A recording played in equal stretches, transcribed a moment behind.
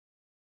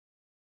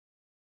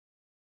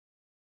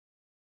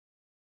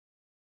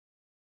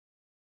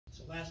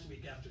So last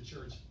week after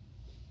church,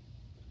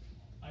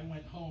 I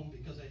went home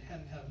because I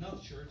hadn't had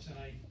enough church, and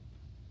I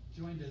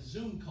joined a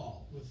Zoom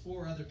call with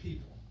 4 other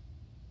people.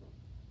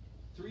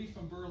 3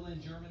 from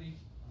Berlin, Germany,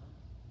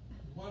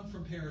 1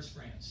 from Paris,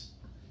 France,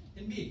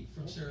 and me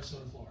from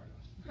Sarasota,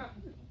 Florida.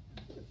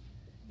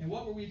 And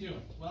what were we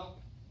doing? Well,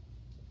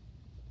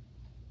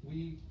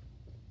 we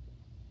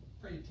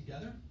prayed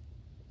together,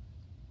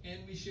 and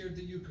we shared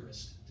the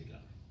Eucharist together.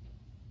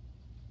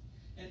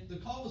 And the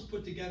call was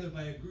put together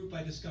by a group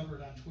I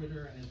discovered on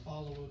Twitter and had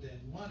followed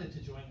and wanted to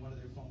join one of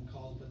their phone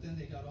calls, but then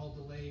they got all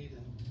delayed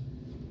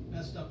and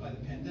messed up by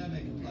the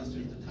pandemic, and plus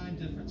there's the time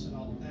difference and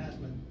all of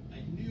that, but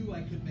I knew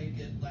I could make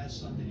it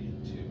last Sunday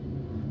at 2.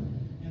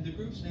 And the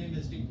group's name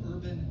is the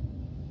Urban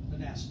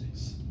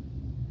Monastics.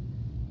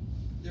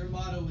 Their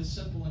motto is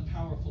simple and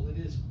powerful. It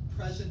is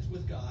present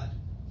with God,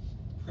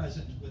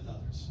 present with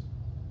others.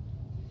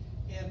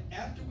 And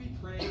after we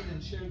prayed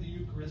and shared the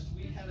Eucharist,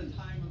 we had a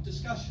time of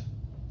discussion,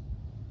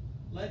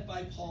 led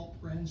by Paul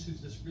Prinz,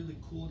 who's this really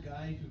cool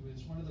guy who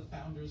is one of the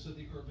founders of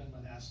the Urban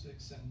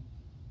Monastics. And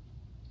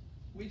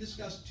we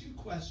discussed 2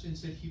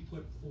 questions that he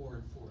put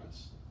forward for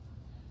us.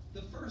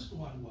 The first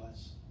one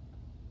was,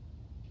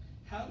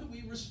 how do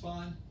we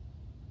respond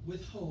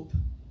with hope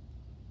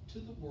to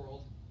the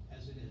world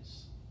as it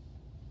is?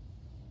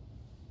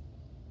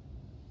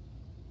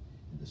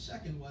 And the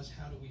second was,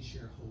 how do we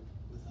share hope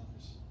with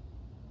others?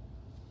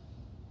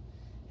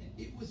 And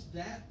it was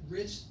that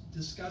rich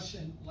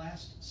discussion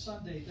last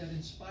Sunday that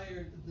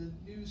inspired the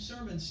new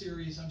sermon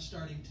series I'm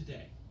starting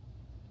today.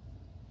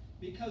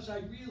 Because I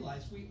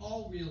realized, we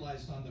all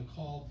realized on the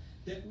call,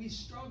 that we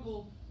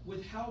struggle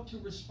with how to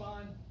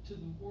respond to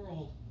the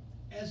world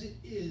as it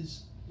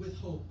is with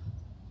hope.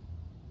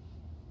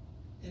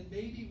 And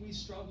maybe we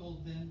struggle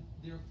then,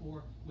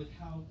 therefore, with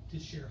how to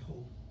share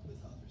hope with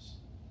others.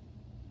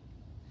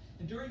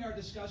 And during our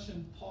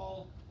discussion,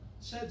 Paul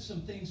said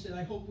some things that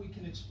I hope we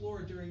can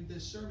explore during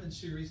this sermon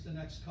series the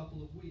next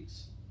couple of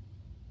weeks.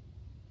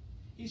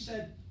 He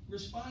said,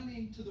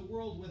 responding to the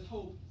world with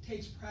hope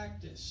takes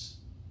practice,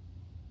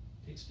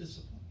 takes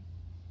discipline.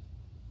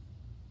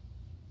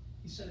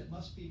 He said it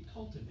must be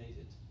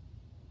cultivated,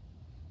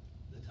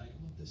 the title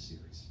of this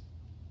series,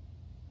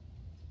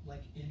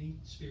 like any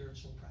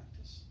spiritual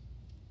practice.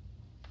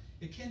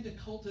 Akin to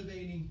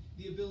cultivating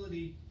the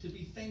ability to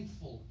be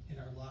thankful in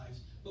our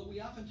lives, but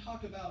we often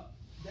talk about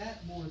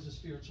that more as a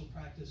spiritual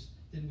practice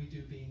than we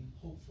do being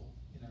hopeful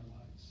in our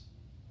lives.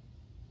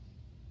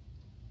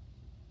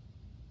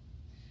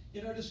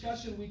 In our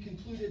discussion, we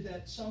concluded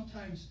that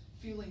sometimes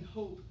feeling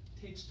hope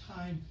takes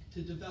time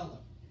to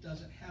develop. It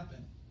doesn't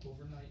happen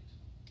overnight.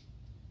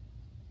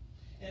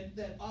 And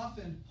that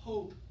often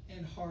hope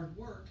and hard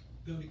work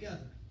go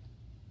together.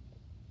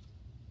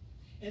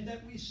 And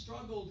that we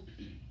struggled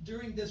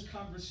during this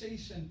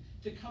conversation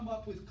to come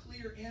up with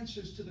clear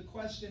answers to the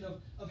question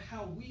of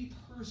how we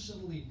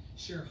personally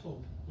share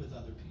hope with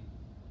other people.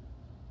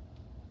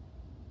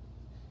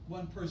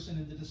 One person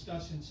in the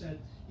discussion said,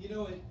 you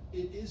know, it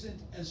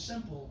isn't as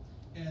simple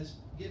as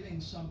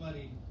giving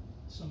somebody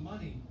some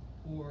money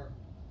or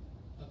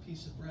a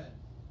piece of bread.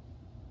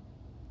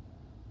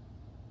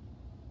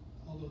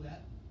 Although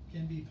that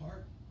can be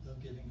part of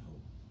giving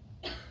hope.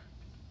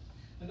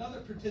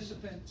 Another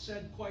participant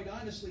said, quite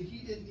honestly,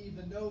 he didn't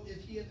even know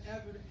if he had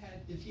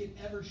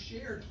ever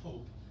shared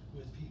hope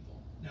with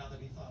people, now that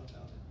he thought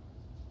about it.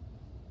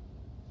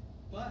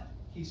 But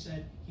he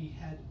said he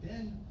had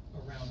been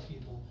around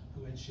people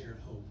who had shared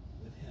hope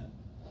with him,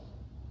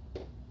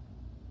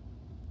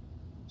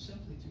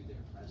 simply through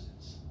their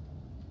presence.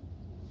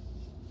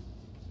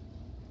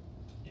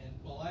 And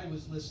while I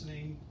was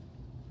listening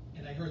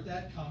and I heard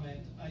that comment,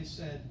 I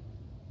said,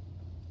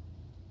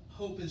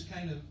 hope is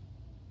kind of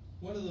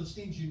one of those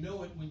things, you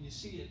know it when you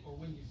see it or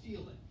when you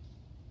feel it.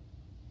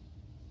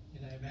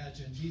 And I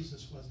imagine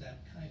Jesus was that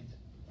kind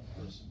of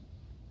person.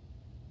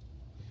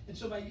 And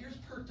so my ears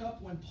perked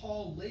up when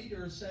Paul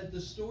later said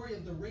the story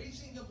of the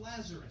raising of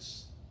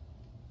Lazarus,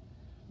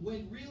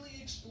 when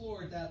really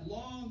explored, that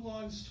long,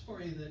 long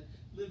story that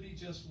Libby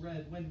just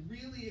read, when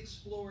really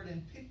explored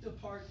and picked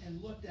apart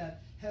and looked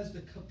at, has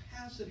the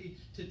capacity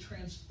to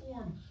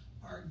transform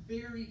our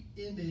very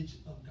image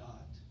of God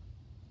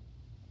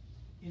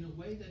in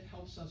a way that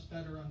helps us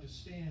better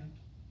understand,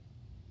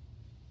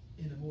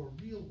 in a more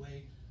real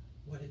way,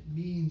 what it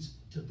means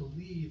to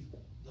believe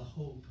the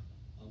hope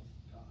of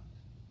God.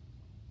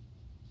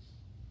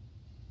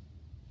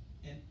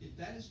 And if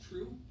that is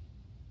true,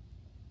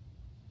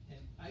 and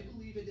I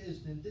believe it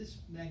is, then this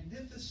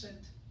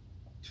magnificent,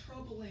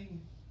 troubling,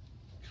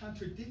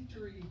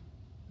 contradictory,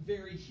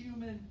 very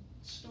human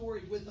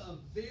story with a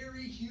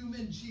very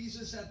human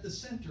Jesus at the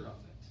center of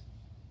it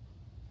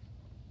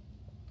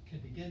can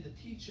begin to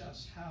teach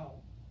us how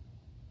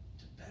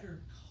to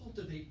better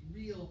cultivate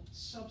real,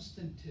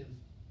 substantive,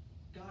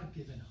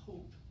 God-given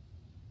hope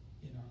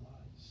in our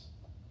lives.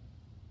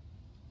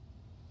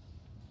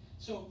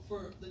 So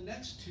for the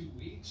next 2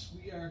 weeks,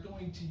 we are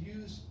going to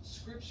use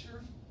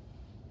Scripture,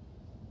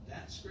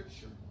 that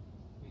Scripture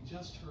we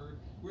just heard.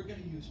 We're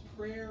going to use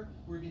prayer,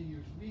 we're going to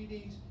use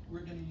readings, we're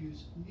going to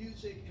use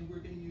music, and we're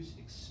going to use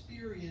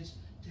experience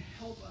to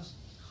help us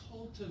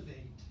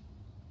cultivate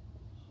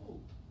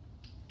hope,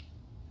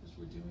 as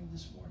we're doing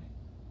this morning.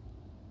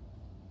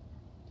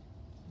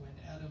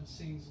 When Adam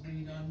sings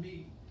Lean on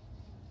Me,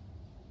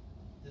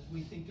 as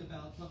we think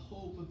about the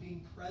hope of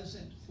being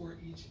present for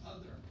each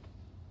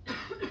other,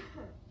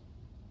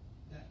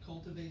 that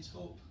cultivates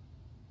hope.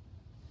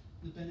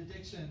 The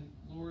benediction,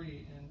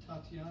 Lori and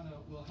Tatiana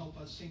will help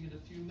us sing in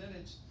a few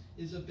minutes,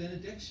 is a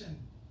benediction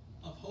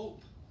of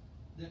hope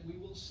that we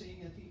will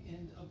sing at the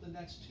end of the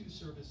next two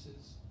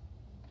services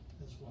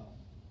as well.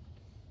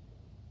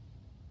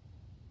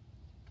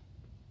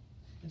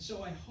 And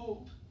so I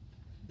hope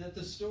that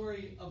the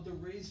story of the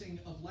raising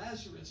of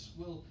Lazarus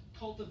will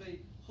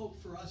cultivate hope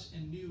for us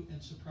in new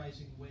and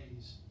surprising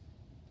ways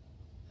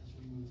as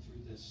we move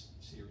through this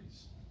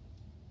series.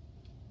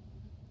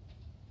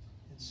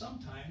 And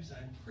sometimes,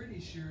 I'm pretty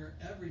sure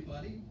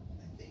everybody,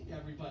 I think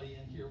everybody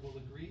in here will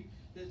agree,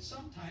 that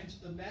sometimes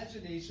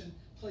imagination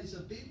plays a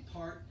big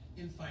part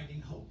in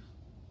finding hope,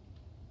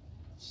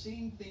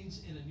 seeing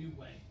things in a new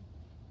way.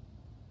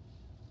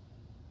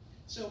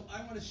 So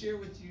I want to share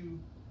with you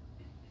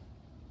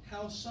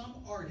how some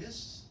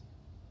artists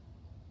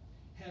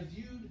have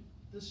viewed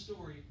the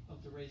story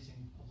of the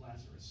raising of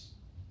Lazarus,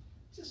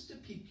 just to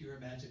pique your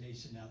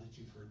imagination now that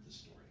you've heard the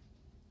story.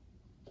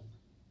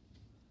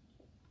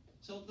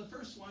 So the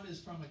first one is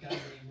from a guy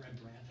named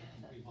Rembrandt.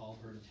 I think we've all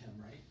heard of him,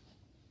 right?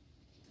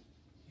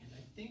 And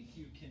I think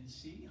you can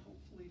see,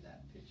 hopefully,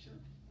 that picture.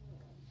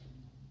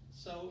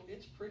 So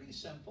it's pretty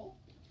simple.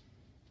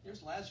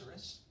 There's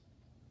Lazarus,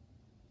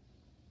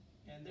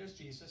 and there's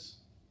Jesus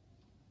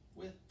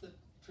with the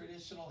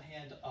traditional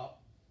hand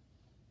up,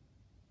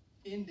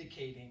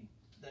 indicating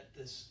that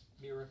this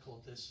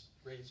miracle, this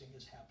raising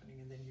is happening.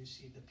 And then you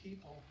see the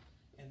people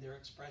and their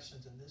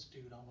expressions, and this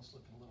dude almost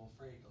looking a little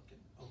afraid looking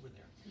over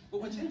there.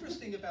 But what's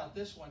interesting about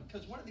this one,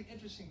 because one of the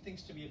interesting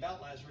things to me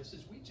about Lazarus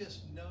is we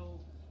just know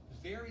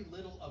very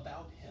little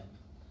about him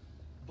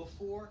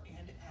before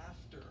and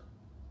after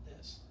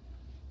this.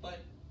 But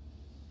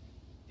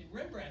in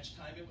Rembrandt's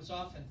time, it was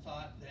often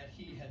thought that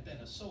he had been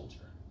a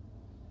soldier.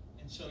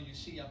 And so you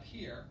see up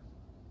here,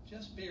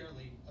 just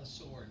barely a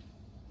sword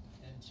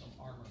and some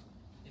armor,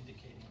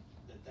 indicating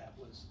that that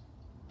was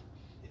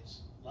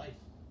his life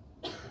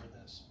before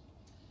this.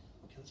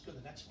 Okay, let's go to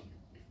the next one.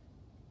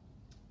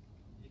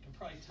 You can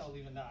probably tell,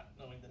 even not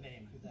knowing the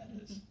name, who that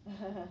is.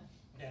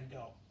 Van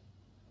Gogh.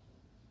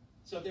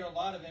 So there are a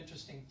lot of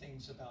interesting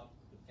things about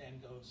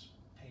Van Gogh's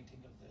painting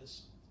of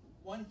this.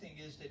 One thing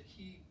is that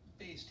he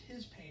based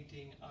his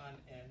painting on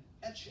an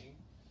etching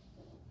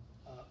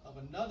of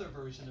another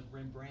version of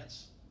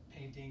Rembrandt's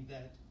painting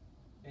that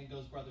Van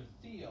Gogh's brother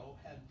Theo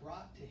had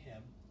brought to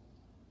him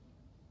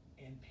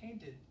and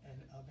painted, and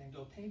Van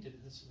Gogh painted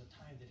it. This is the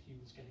time that he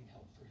was getting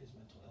help for his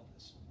mental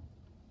illness.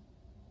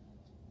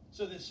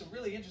 So there's some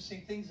really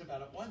interesting things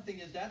about it. One thing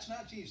is, that's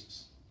not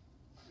Jesus.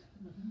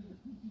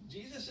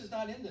 Jesus is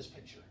not in this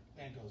picture,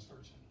 Van Gogh's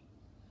version.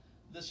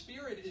 The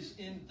Spirit is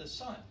in the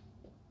sun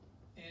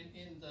and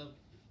in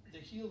the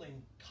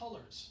healing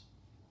colors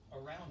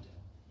around him.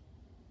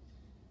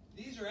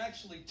 These are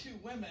actually two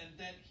women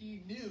that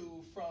he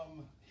knew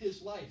from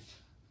his life.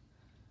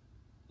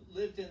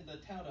 Lived in the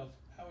town of,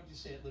 how would you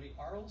say it, Libby?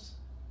 Arles?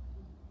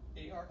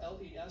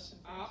 A-R-L-E-S?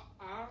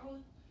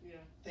 Arles? Yeah.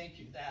 Thank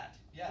you, that,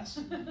 yes.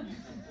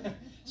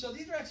 So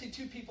these are actually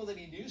two people that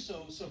he knew,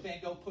 so Van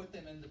Gogh put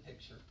them in the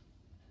picture.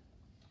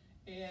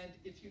 And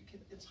if you can,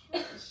 it's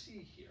hard to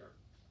see here,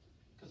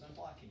 because I'm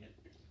blocking it,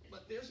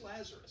 but there's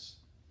Lazarus.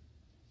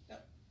 Now,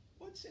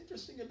 what's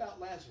interesting about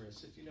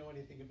Lazarus, if you know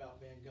anything about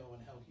Van Gogh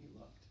and how he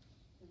looked?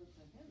 It looks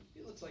like him.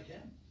 He looks like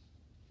him.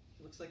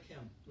 He looks like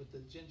him, with the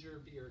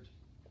ginger beard.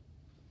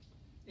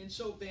 And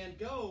so Van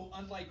Gogh,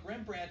 unlike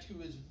Rembrandt,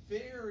 who is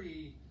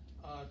very,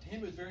 to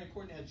him it was very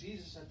important to have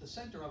Jesus at the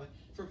center of it.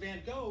 For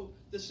Van Gogh,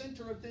 the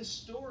center of this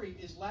story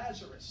is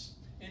Lazarus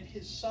and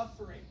his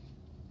suffering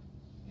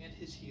and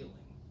his healing.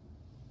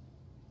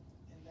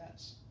 And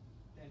that's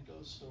Van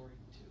Gogh's story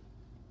too.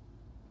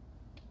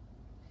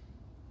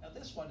 Now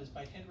this one is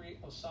by Henry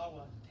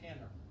Osawa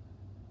Tanner.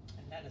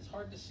 And that is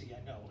hard to see,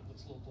 I know, it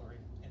looks a little blurry.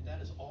 And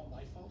that is all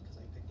my fault because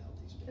I picked out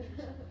these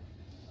pictures.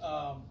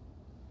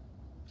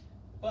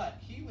 But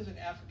he was an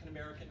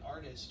African-American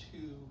artist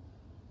who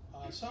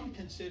some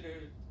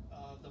considered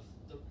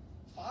the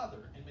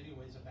father, in many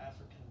ways, of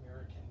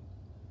African-American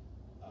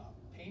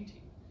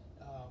painting.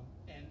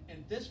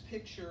 And this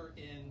picture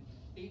in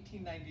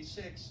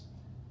 1896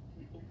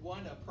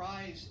 won a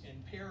prize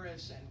in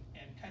Paris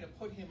and kind of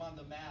put him on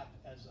the map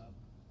as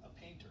a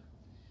painter.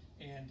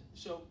 And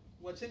so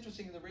what's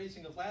interesting in the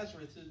Raising of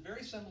Lazarus is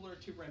very similar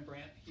to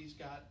Rembrandt. He's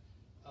got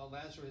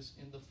Lazarus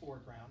in the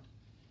foreground.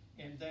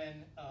 And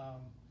then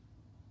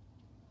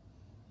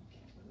you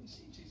can't really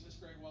see Jesus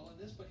very well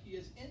in this, but he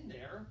is in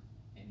there,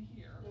 in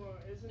here. Well,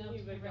 isn't No,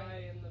 he the you're guy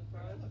right. in the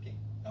Where am I front? looking?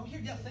 Oh,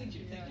 here, yeah, thank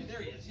you, Yeah.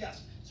 there he is,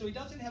 yes. So he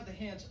doesn't have the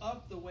hands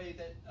up the way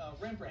that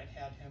Rembrandt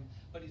had him,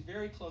 but he's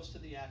very close to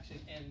the action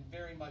and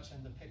very much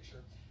in the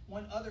picture.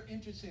 One other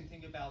interesting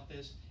thing about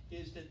this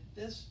is that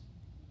this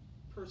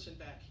person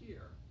back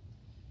here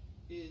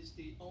is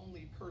the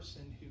only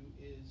person who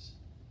is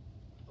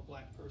a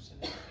black person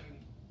in the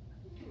painting.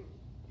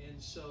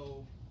 And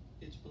so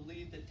it's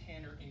believed that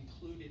Tanner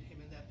included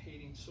him in that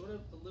painting, sort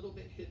of a little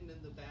bit hidden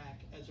in the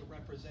back as a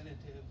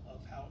representative of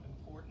how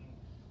important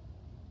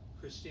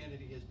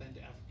Christianity has been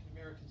to African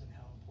Americans and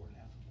how important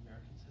African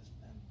Americans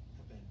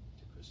have been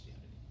to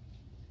Christianity.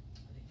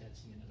 I think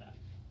that's the end of that.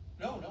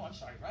 No, I'm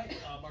sorry, right.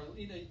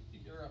 Marlena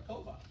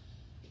Yurakova.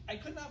 I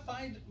could not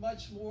find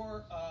much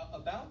more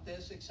about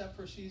this except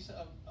for she's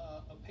a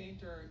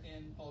painter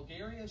in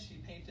Bulgaria. She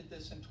painted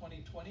this in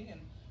 2020. And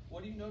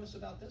what do you notice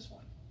about this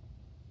one?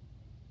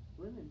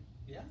 Women.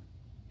 Yeah.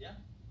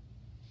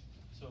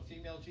 So a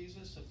female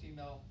Jesus, a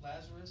female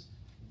Lazarus.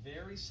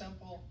 Very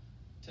simple.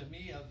 To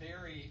me, a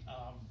very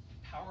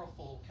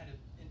powerful, kind of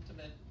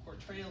intimate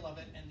portrayal of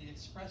it. And the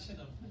expression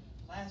of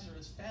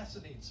Lazarus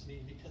fascinates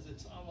me because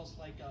it's almost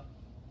like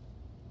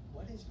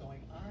what is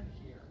going on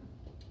here?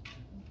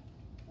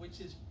 Which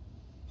is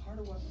part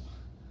of what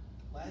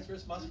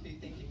Lazarus must be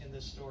thinking in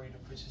this story. And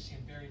of course, you see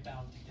them very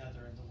bound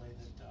together in the way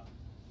that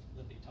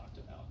Libby talked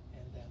about.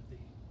 And then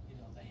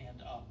the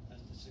hand up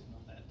as the signal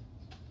that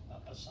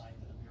a sign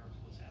that a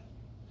miracle was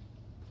happening.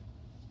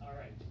 All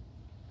right,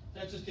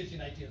 that just gives you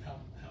an idea of how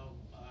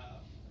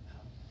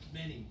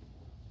many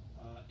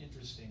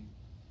interesting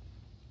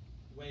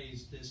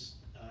ways this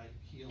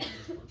healing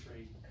is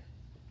portrayed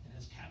and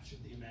has captured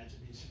the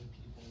imagination of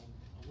people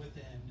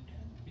within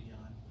and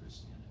beyond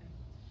Christianity.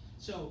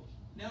 So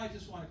now I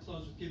just want to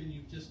close with giving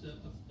you just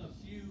a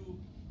few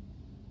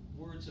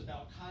words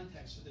about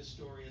context for this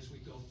story as we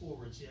go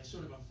forward. So you have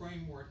sort of a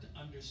framework to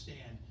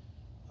understand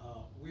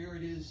where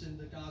it is in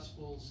the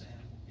Gospels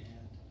and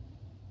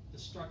the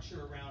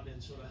structure around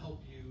it, sort of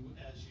help you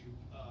as you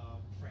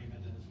frame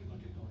it and as we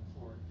look at going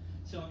forward.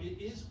 So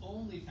it is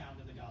only found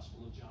in the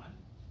Gospel of John,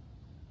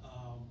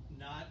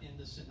 not in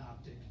the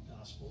Synoptic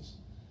Gospels.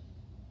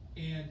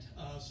 And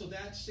so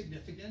that's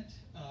significant.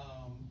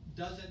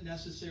 Doesn't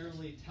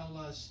necessarily tell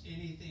us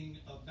anything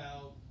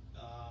about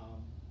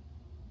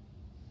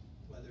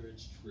whether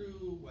it's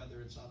true,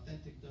 whether it's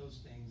authentic, those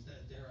things.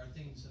 That there are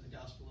things in the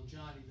Gospel of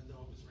John, even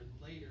though it was written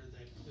later,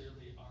 that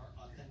clearly are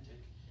authentic.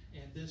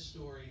 And this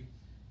story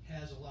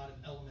has a lot of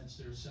elements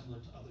that are similar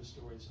to other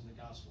stories in the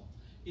Gospel.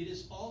 It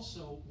is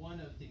also one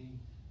of the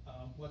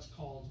what's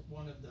called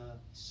one of the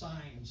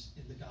signs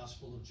in the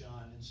Gospel of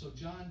John. And so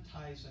John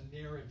ties a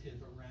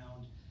narrative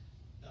around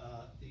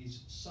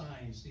these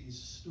signs, these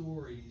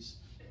stories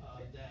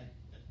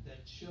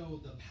that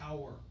show the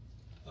power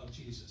of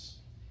Jesus.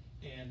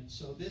 And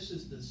so this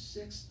is the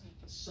sixth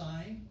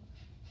sign.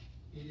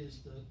 It is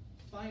the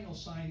final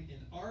sign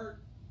in our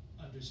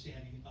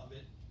understanding of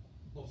it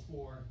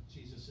before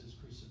Jesus'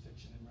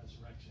 crucifixion and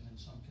resurrection, and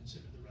some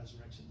consider the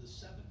resurrection the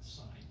seventh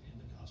sign in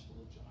the Gospel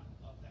of John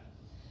of that.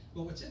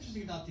 But what's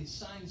interesting about these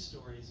sign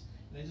stories,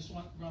 and I just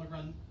want to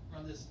run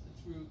this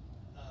through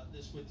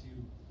this with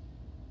you.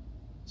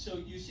 So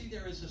you see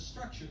there is a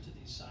structure to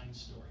these sign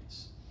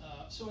stories.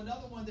 So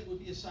another one that would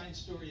be a sign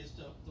story is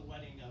the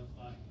wedding of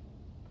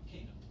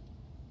Cana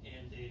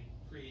and the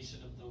creation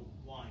of the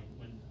wine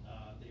when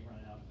they run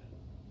out of it.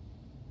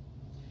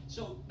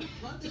 So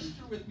run this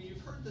through with me.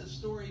 You've heard the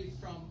story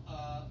from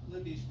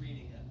Libby's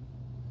reading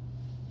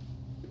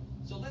it.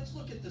 So let's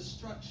look at the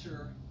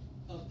structure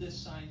of this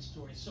sign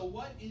story. So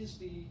what is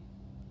the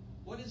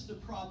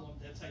problem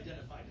that's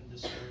identified in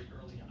this story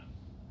early on?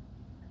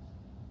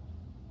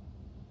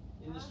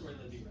 In the story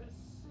Libby read.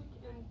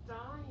 Sick and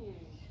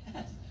dying.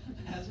 Yes,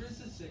 Lazarus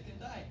is sick and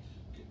dying.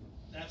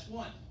 That's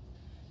one.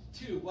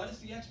 Two, what is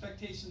the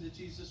expectation that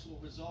Jesus will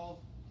resolve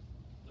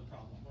the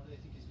problem? What do they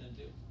think he's going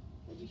to do?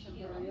 That you should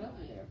Yeah. hurry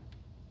over there.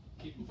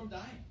 Keep him from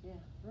dying. Yeah,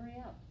 hurry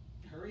up.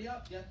 Hurry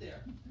up, get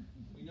there.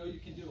 We know you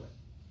can do it.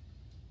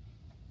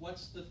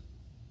 What's the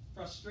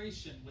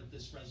frustration with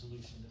this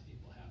resolution that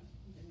people have?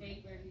 He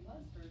stayed where he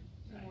was for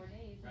 2 more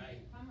days and Right,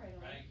 didn't come right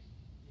away. right.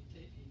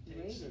 He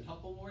takes a Waited.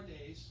 couple more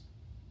days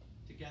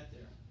to get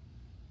there.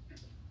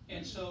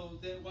 And so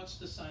then what's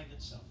the sign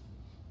itself?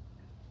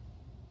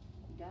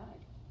 He died.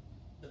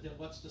 But then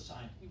what's the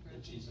sign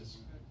that Jesus...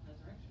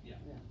 Resurrection. Yeah,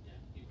 Yeah. yeah,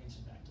 he brings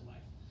him back to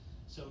life.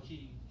 So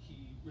he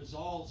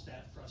resolves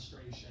that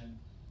frustration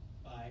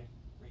by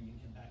bringing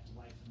him back to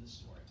life in this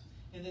story.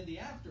 And then the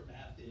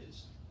aftermath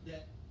is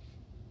that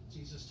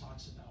Jesus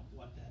talks about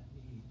what that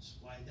means,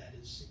 why that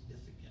is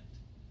significant.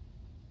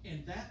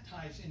 And that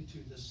ties into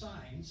the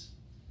signs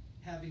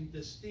having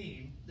this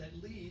theme that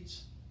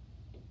leads,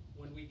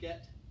 when we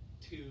get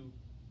to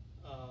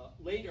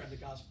later in the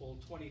Gospel,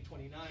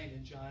 20:29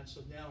 in John.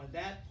 So now at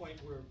that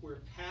point,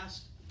 we're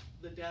past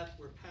the death,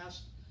 we're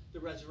past the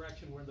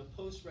resurrection, we're in the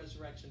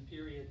post-resurrection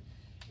period.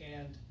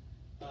 And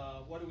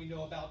what do we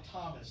know about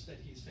Thomas that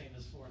he's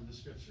famous for in the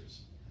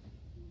scriptures?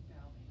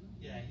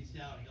 Yeah, he's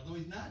doubting. Although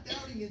he's not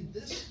doubting in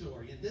this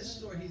story. In this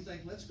story, he's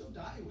like, let's go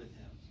die with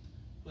him.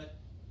 But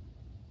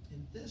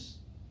in this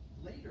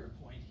later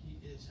point, he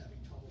is having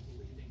trouble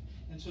believing.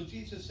 And so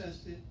Jesus says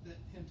to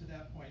him to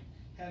that point,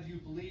 have you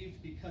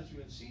believed because you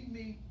have seen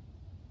me?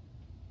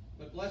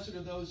 But blessed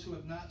are those who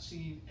have not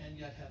seen and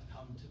yet have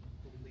come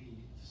to believe.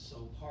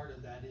 So part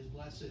of that is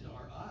blessed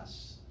are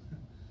us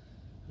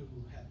who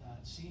have not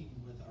seen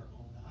with our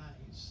own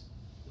eyes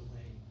the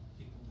way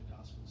people in the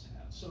Gospels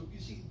have. So you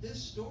see,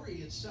 this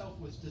story itself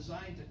was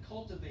designed to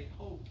cultivate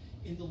hope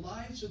in the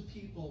lives of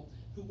people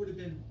who would have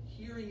been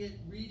hearing it,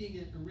 reading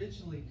it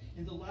originally,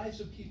 in the lives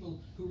of people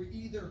who were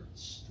either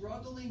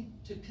struggling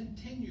to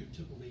continue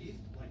to believe,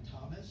 like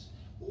Thomas,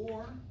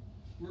 or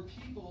were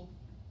people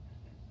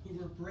who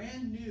were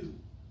brand new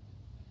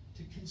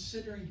to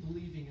considering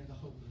believing in the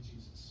hope of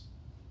Jesus.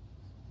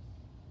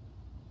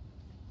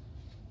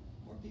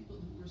 Or people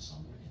who were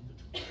somewhere in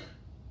between.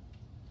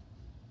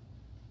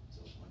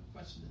 So one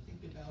question to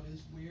think about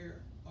is,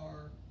 where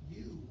are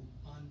you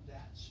on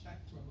that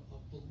spectrum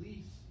of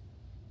belief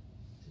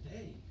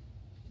today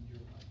in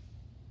your life?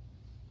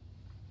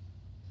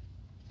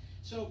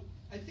 So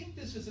I think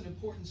this is an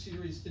important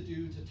series to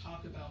do, to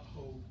talk about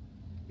hope,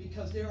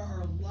 because there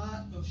are a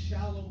lot of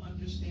shallow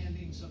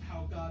understandings of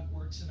how God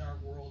works in our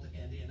world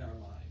and in our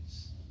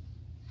lives.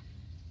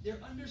 They're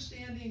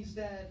understandings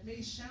that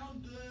may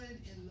sound good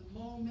in the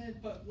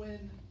moment, but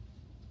when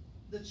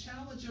the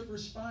challenge of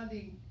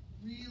responding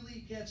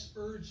really gets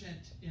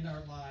urgent in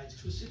our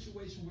lives, to a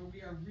situation where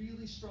we are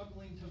really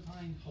struggling to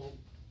find hope,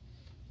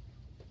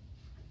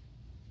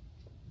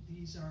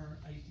 these are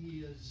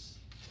ideas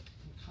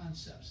and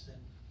concepts that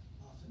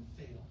often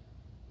fail.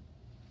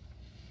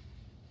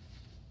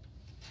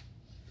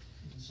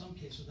 In some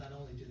cases, not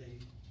only do they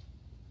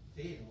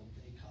fail,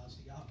 they cause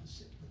the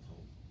opposite with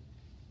hope.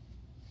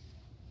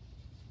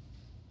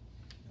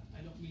 Now,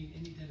 I don't mean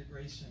any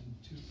denigration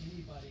to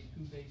anybody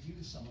who may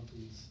use some of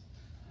these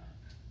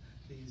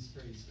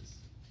phrases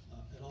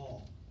at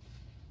all.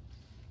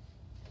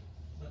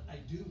 But I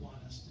do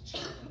want us to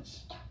challenge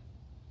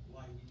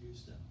why we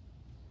use them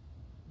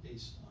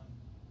based on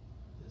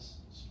this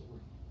story.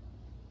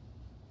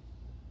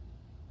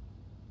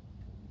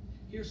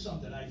 Here's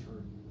some that I've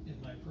heard in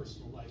my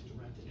personal life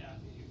directed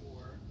at me,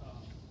 or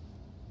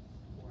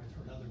I've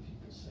heard other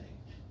people say.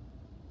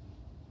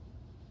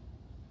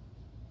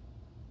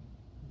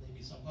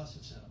 Maybe some of us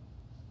have said them.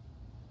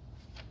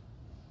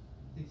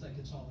 Things like,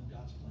 it's all in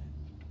God's plan.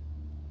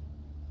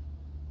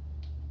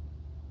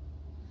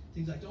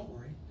 Things like, don't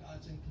worry,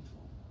 God's in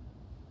control.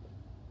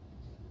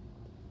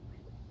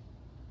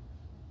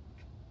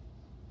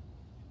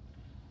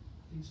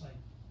 Things like,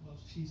 well,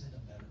 she's in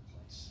a better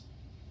place.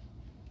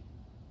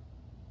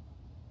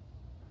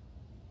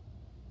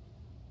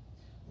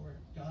 Or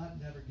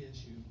God never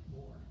gives you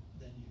more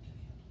than you can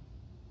handle.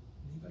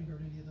 Anybody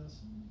heard any of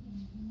those?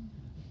 Mm-hmm.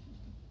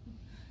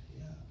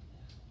 Yeah.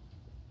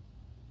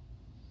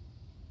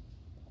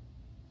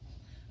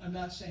 I'm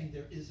not saying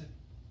there isn't,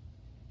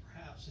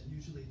 perhaps, and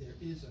usually there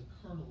is a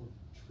kernel of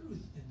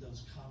truth in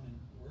those common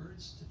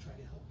words to try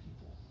to help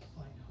people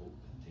find hope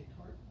and take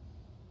heart.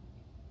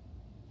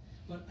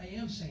 But I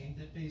am saying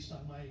that based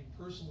on my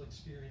personal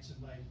experience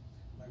and my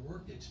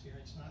work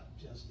experience, not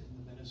just in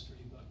the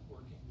ministry, but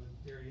working with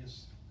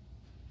various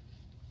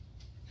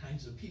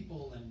kinds of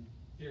people and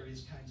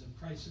various kinds of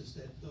crises,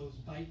 that those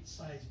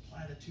bite-sized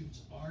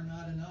platitudes are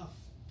not enough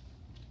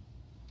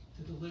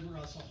to deliver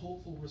us a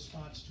hopeful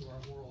response to our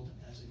world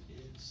as it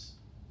is.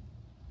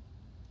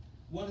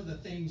 One of the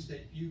things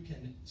that you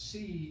can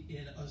see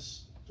in a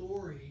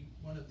story,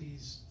 one of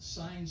these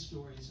sign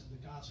stories in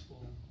the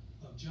Gospel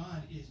of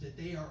John, is that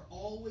they are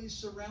always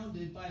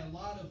surrounded by a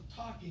lot of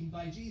talking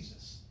by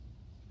Jesus.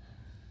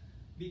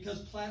 Because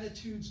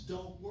platitudes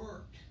don't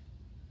work.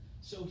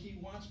 So he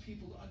wants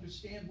people to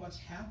understand what's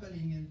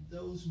happening in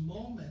those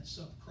moments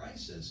of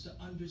crisis, to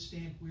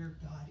understand where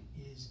God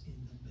is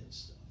in the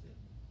midst of it,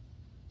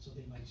 so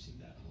they might see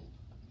that hope.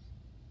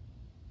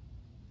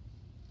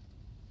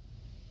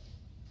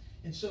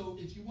 And so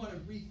if you want to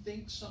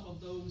rethink some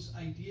of those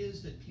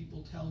ideas that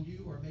people tell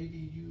you, or maybe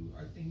you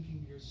are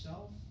thinking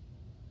yourself,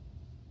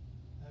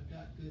 I've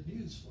got good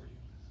news for you.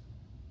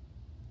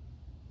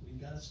 We've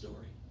got a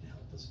story to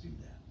help us do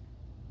that.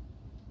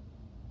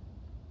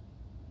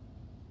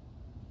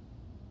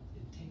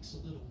 It takes a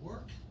little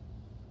work.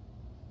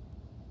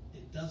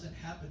 It doesn't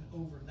happen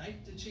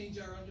overnight to change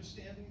our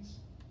understandings.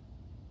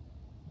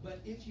 But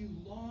if you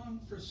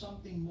long for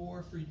something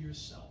more for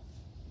yourself,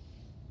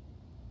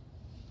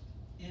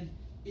 and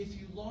if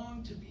you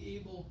long to be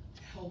able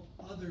to help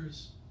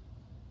others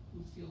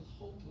who feel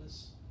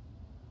hopeless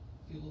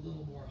feel a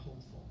little more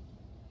hopeful,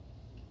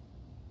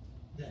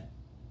 then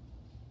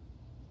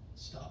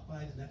stop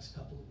by the next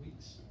couple of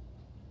weeks,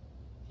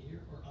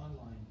 here or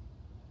online,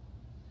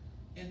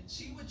 and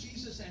see what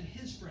Jesus and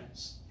his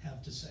friends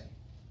have to say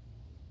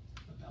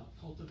about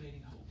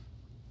cultivating hope,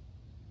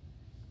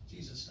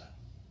 Jesus style.